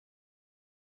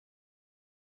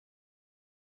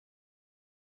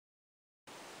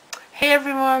Hey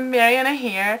everyone, Mariana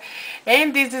here,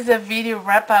 and this is a video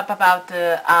wrap up about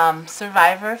the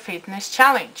Survivor Fitness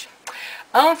Challenge.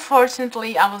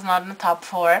 Unfortunately, I was not in the top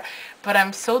 4, but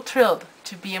I'm so thrilled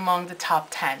to be among the top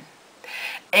 10.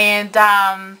 And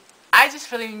I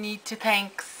just really need to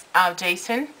thank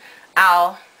Jason,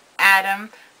 Al, Adam,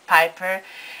 Piper,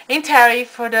 and Terry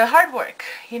for the hard work,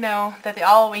 that they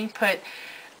all input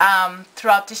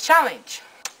throughout this challenge.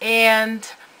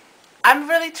 And I'm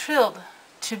really thrilled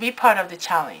to be part of the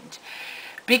challenge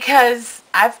because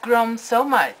I've grown so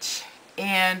much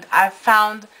and I've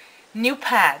found new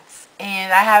paths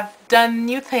and I have done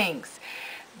new things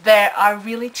that are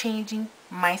really changing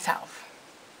myself,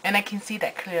 and I can see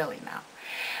that clearly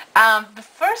now. The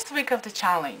first week of the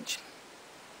challenge,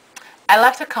 I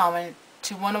left a comment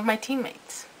to one of my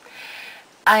teammates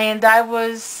and I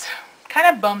was kind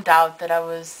of bummed out that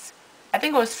I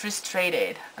think I was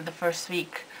frustrated the first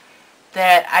week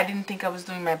that I didn't think I was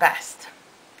doing my best,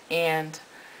 and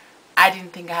I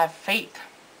didn't think I have faith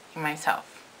in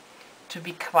myself to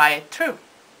be quiet through.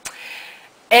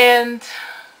 And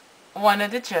one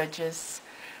of the judges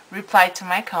replied to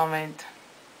my comment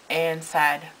and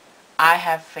said, "I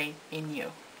have faith in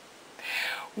you."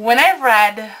 When I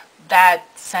read that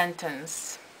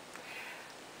sentence,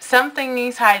 something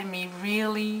inside me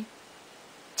really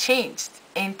changed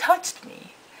and touched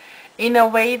me in a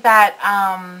way that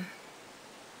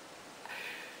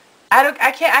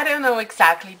I don't know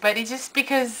exactly, but it's just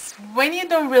because when you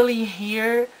don't really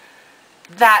hear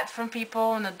that from people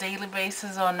on a daily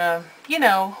basis, on a,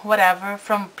 whatever,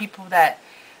 from people that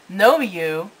know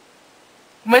you,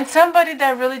 when somebody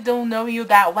that really don't know you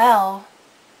that well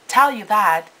tell you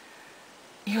that,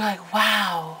 you're like,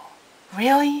 wow,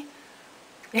 really?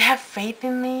 They have faith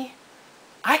in me?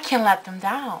 I can't let them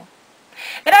down.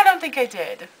 And I don't think I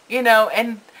did,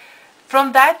 and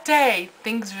from that day,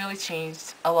 things really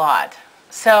changed a lot.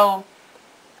 So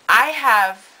I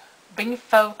have been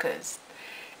focused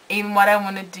in what I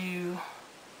want to do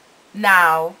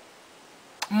now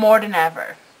more than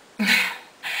ever.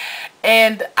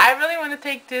 And I really want to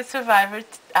take this Survivor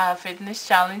Fitness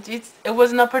Challenge. It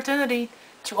was an opportunity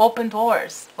to open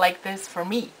doors like this for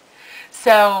me.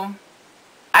 So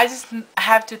I just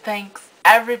have to thank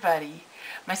everybody,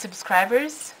 my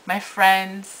subscribers, my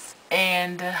friends,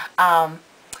 and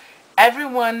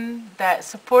everyone that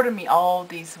supported me all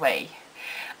this way.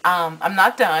 I'm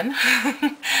not done.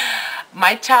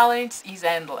 My challenge is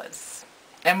endless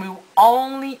and will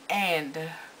only end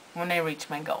when I reach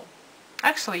my goal.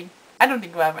 Actually, I don't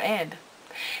think it will ever end.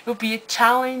 It will be a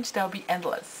challenge that will be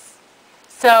endless.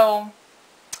 So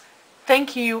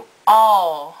thank you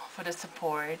all for the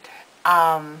support.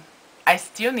 I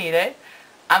still need it.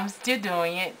 I'm still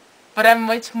doing it, but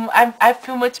I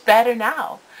feel much better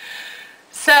now.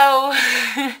 So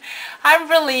I'm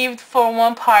relieved for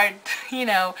one part,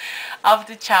 of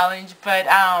the challenge, but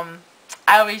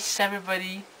I wish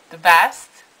everybody the best,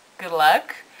 good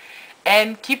luck,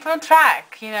 and keep on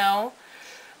track,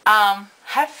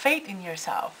 have faith in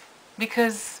yourself,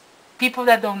 because people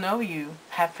that don't know you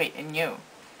have faith in you.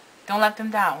 Don't let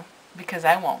them down, because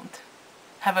I won't.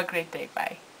 Have a great day.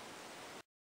 Bye.